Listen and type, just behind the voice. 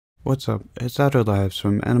What's up, it's Outer Lives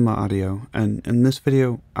from Anima Audio, and in this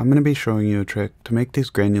video, I'm going to be showing you a trick to make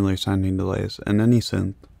these granular sounding delays in any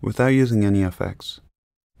synth without using any effects.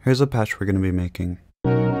 Here's a patch we're going to be making.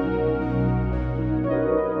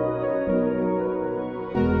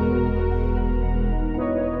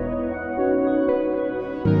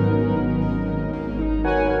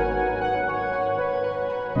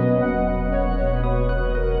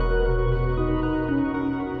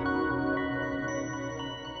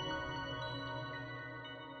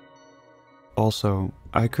 Also,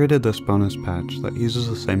 I created this bonus patch that uses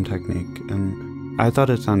the same technique, and I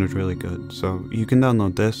thought it sounded really good, so you can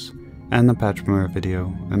download this and the patch from our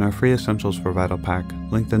video in our free Essentials for Vital pack,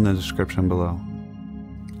 linked in the description below.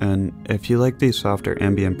 And if you like these softer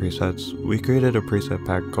ambient presets, we created a preset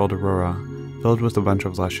pack called Aurora, filled with a bunch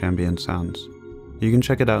of lush ambient sounds. You can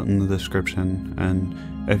check it out in the description,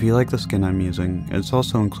 and if you like the skin I'm using, it's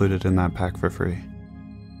also included in that pack for free.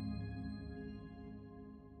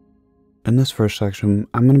 In this first section,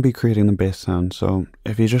 I'm going to be creating the bass sound, so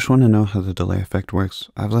if you just want to know how the delay effect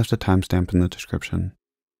works, I've left a timestamp in the description.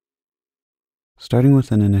 Starting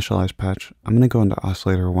with an initialized patch, I'm going to go into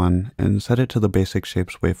Oscillator 1 and set it to the basic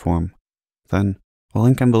shapes waveform. Then, I'll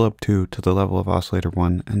link envelope 2 to the level of Oscillator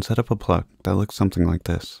 1 and set up a plug that looks something like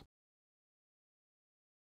this.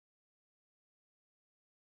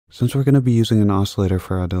 Since we're going to be using an oscillator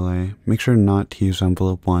for our delay, make sure not to use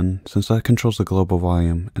envelope 1 since that controls the global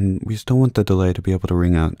volume and we still want the delay to be able to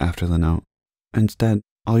ring out after the note. Instead,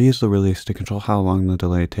 I'll use the release to control how long the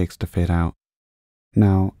delay takes to fade out.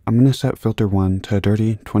 Now, I'm going to set filter 1 to a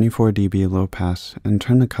dirty 24 dB low pass and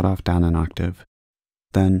turn the cutoff down an octave.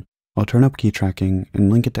 Then, I'll turn up key tracking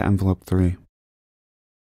and link it to envelope 3.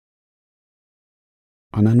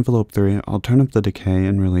 On envelope 3, I'll turn up the decay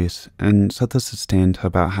and release and set the sustain to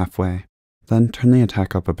about halfway, then turn the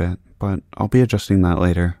attack up a bit, but I'll be adjusting that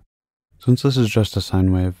later. Since this is just a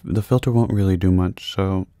sine wave, the filter won't really do much,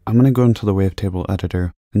 so I'm going to go into the wavetable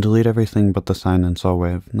editor and delete everything but the sine and saw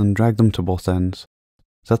wave, and then drag them to both ends.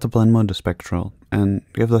 Set the blend mode to spectral, and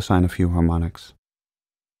give the sine a few harmonics.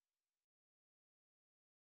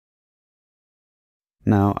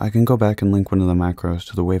 Now, I can go back and link one of the macros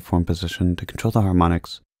to the waveform position to control the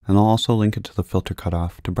harmonics, and I'll also link it to the filter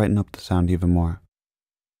cutoff to brighten up the sound even more.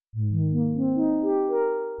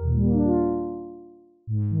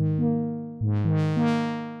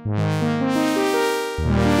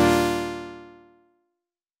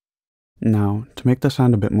 Now, to make the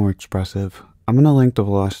sound a bit more expressive, I'm going to link the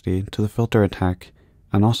velocity to the filter attack,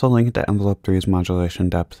 and also link it to envelope 3's modulation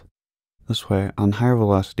depth. This way, on higher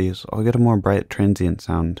velocities, I'll get a more bright transient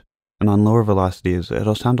sound, and on lower velocities,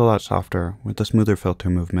 it'll sound a lot softer with a smoother filter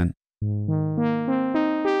movement.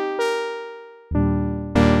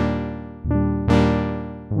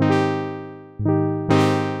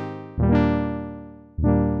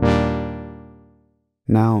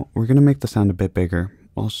 Now, we're going to make the sound a bit bigger.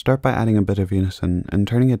 I'll start by adding a bit of unison and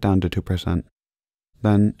turning it down to 2%.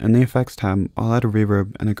 Then, in the effects tab, I'll add a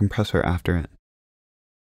reverb and a compressor after it.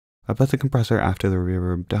 I put the compressor after the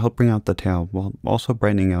reverb to help bring out the tail while also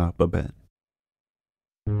brightening it up a bit.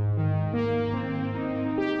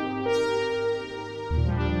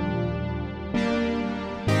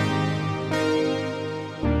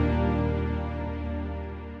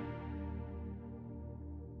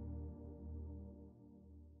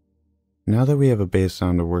 Now that we have a bass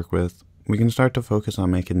sound to work with, we can start to focus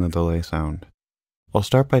on making the delay sound. I'll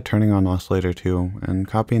start by turning on Oscillator 2 and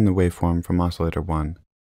copying the waveform from Oscillator 1.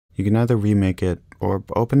 You can either remake it, or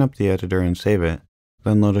open up the editor and save it,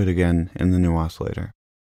 then load it again in the new oscillator.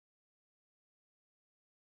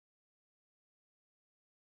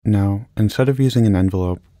 Now, instead of using an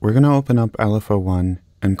envelope, we're going to open up LFO1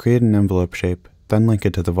 and create an envelope shape, then link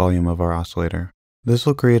it to the volume of our oscillator. This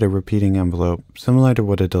will create a repeating envelope, similar to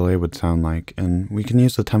what a delay would sound like, and we can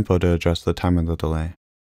use the tempo to adjust the time of the delay.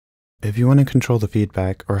 If you want to control the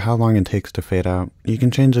feedback or how long it takes to fade out, you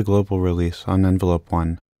can change the global release on envelope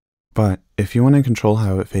 1. But if you want to control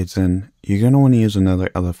how it fades in, you're going to want to use another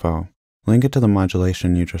LFO. Link it to the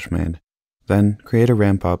modulation you just made. Then create a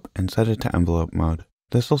ramp up and set it to envelope mode.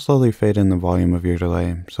 This will slowly fade in the volume of your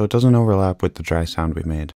delay so it doesn't overlap with the dry sound we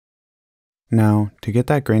made. Now, to get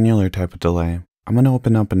that granular type of delay, I'm going to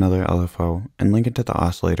open up another LFO and link it to the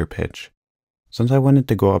oscillator pitch. Since I want it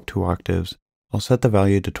to go up 2 octaves, I'll set the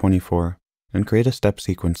value to 24 and create a step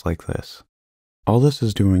sequence like this. All this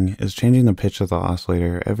is doing is changing the pitch of the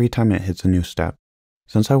oscillator every time it hits a new step.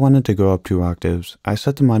 Since I wanted to go up 2 octaves, I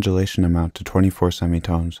set the modulation amount to 24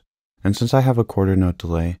 semitones, and since I have a quarter note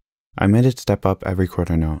delay, I made it step up every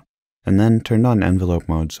quarter note, and then turned on envelope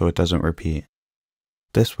mode so it doesn't repeat.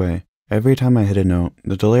 This way, Every time I hit a note,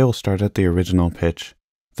 the delay will start at the original pitch.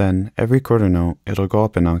 Then, every quarter note, it'll go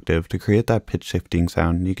up an octave to create that pitch shifting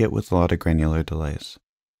sound you get with a lot of granular delays.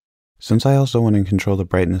 Since I also want to control the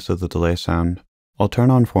brightness of the delay sound, I'll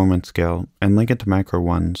turn on form and scale and link it to macro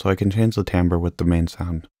 1 so I can change the timbre with the main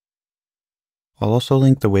sound. I'll also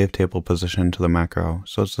link the wavetable position to the macro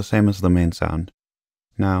so it's the same as the main sound.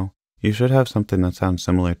 Now, you should have something that sounds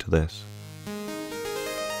similar to this.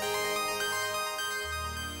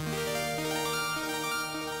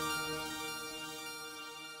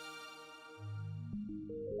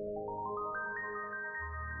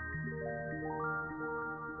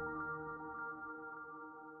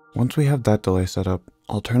 Once we have that delay set up,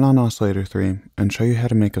 I'll turn on oscillator 3 and show you how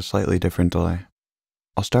to make a slightly different delay.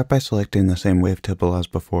 I'll start by selecting the same wavetable as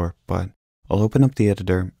before, but I'll open up the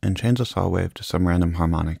editor and change the saw wave to some random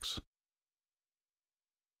harmonics.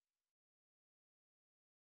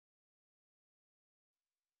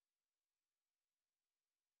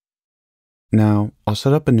 Now, I'll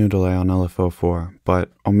set up a new delay on LFO 4,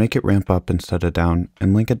 but I'll make it ramp up instead of down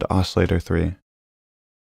and link it to oscillator 3.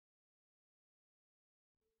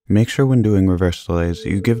 Make sure when doing reverse delays,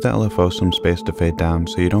 you give the LFO some space to fade down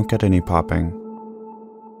so you don't get any popping.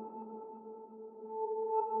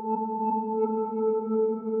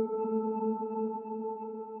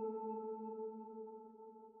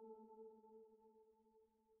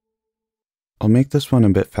 I'll make this one a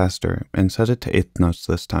bit faster and set it to 8th notes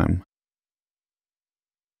this time.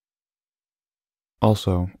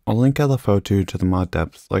 Also, I'll link LFO2 to the mod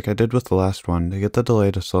depth like I did with the last one to get the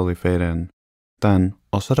delay to slowly fade in. Then,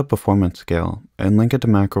 I'll set up a form and scale and link it to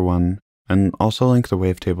macro 1 and also link the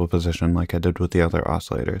wavetable position like I did with the other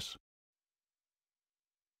oscillators.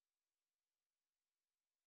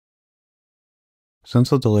 Since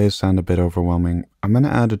the delays sound a bit overwhelming, I'm going to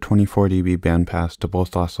add a 24 dB bandpass to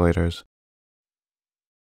both oscillators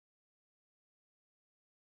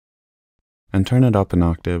and turn it up an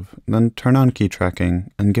octave, then turn on key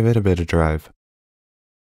tracking and give it a bit of drive.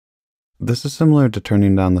 This is similar to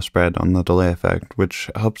turning down the spread on the delay effect,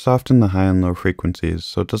 which helps soften the high and low frequencies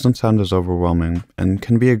so it doesn't sound as overwhelming and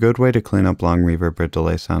can be a good way to clean up long reverb or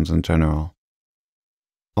delay sounds in general.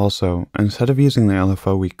 Also, instead of using the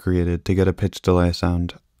LFO we created to get a pitch delay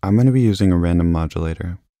sound, I'm going to be using a random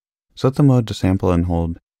modulator. Set the mode to sample and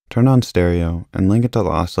hold, turn on stereo, and link it to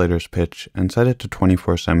the oscillator's pitch and set it to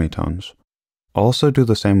 24 semitones. I'll also do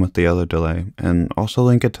the same with the other delay, and also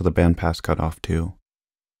link it to the bandpass cutoff too.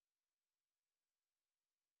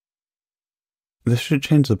 This should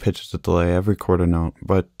change the pitch of the delay every quarter note,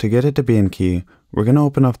 but to get it to be in key, we're going to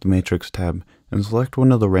open up the Matrix tab and select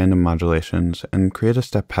one of the random modulations and create a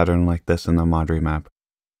step pattern like this in the mod remap.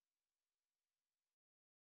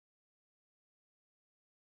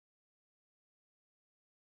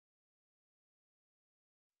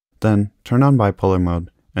 Then, turn on bipolar mode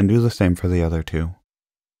and do the same for the other two.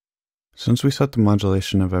 Since we set the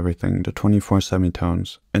modulation of everything to 24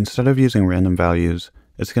 semitones, instead of using random values,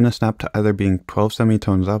 it's going to snap to either being 12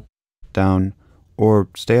 semitones up, down, or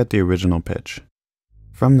stay at the original pitch.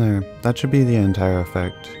 From there, that should be the entire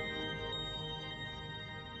effect.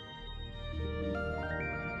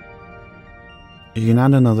 You can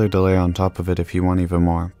add another delay on top of it if you want even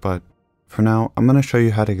more, but for now, I'm going to show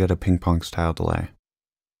you how to get a ping pong style delay.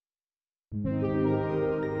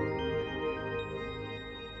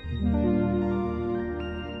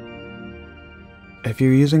 If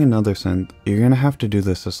you're using another synth, you're going to have to do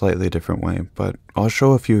this a slightly different way, but I'll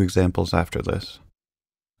show a few examples after this.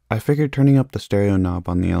 I figured turning up the stereo knob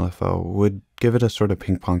on the LFO would give it a sort of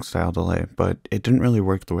ping pong style delay, but it didn't really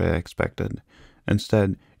work the way I expected.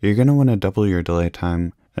 Instead, you're going to want to double your delay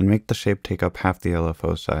time and make the shape take up half the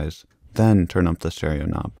LFO size, then turn up the stereo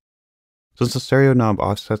knob. Since the stereo knob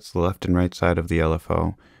offsets the left and right side of the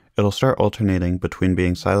LFO, it'll start alternating between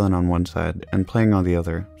being silent on one side and playing on the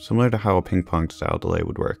other, similar to how a ping pong style delay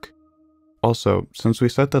would work. Also, since we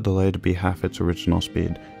set the delay to be half its original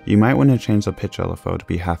speed, you might want to change the pitch LFO to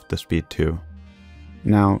be half the speed too.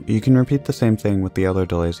 Now, you can repeat the same thing with the other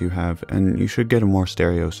delays you have, and you should get a more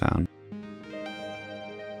stereo sound.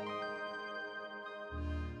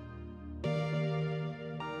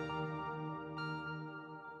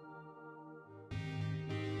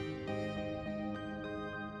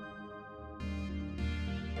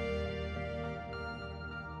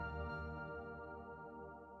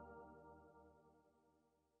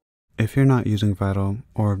 If you're not using Vital,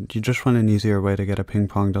 or you just want an easier way to get a ping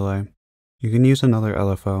pong delay, you can use another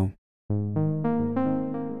LFO.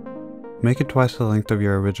 Make it twice the length of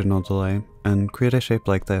your original delay, and create a shape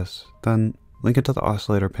like this, then link it to the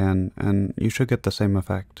oscillator pan, and you should get the same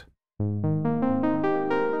effect.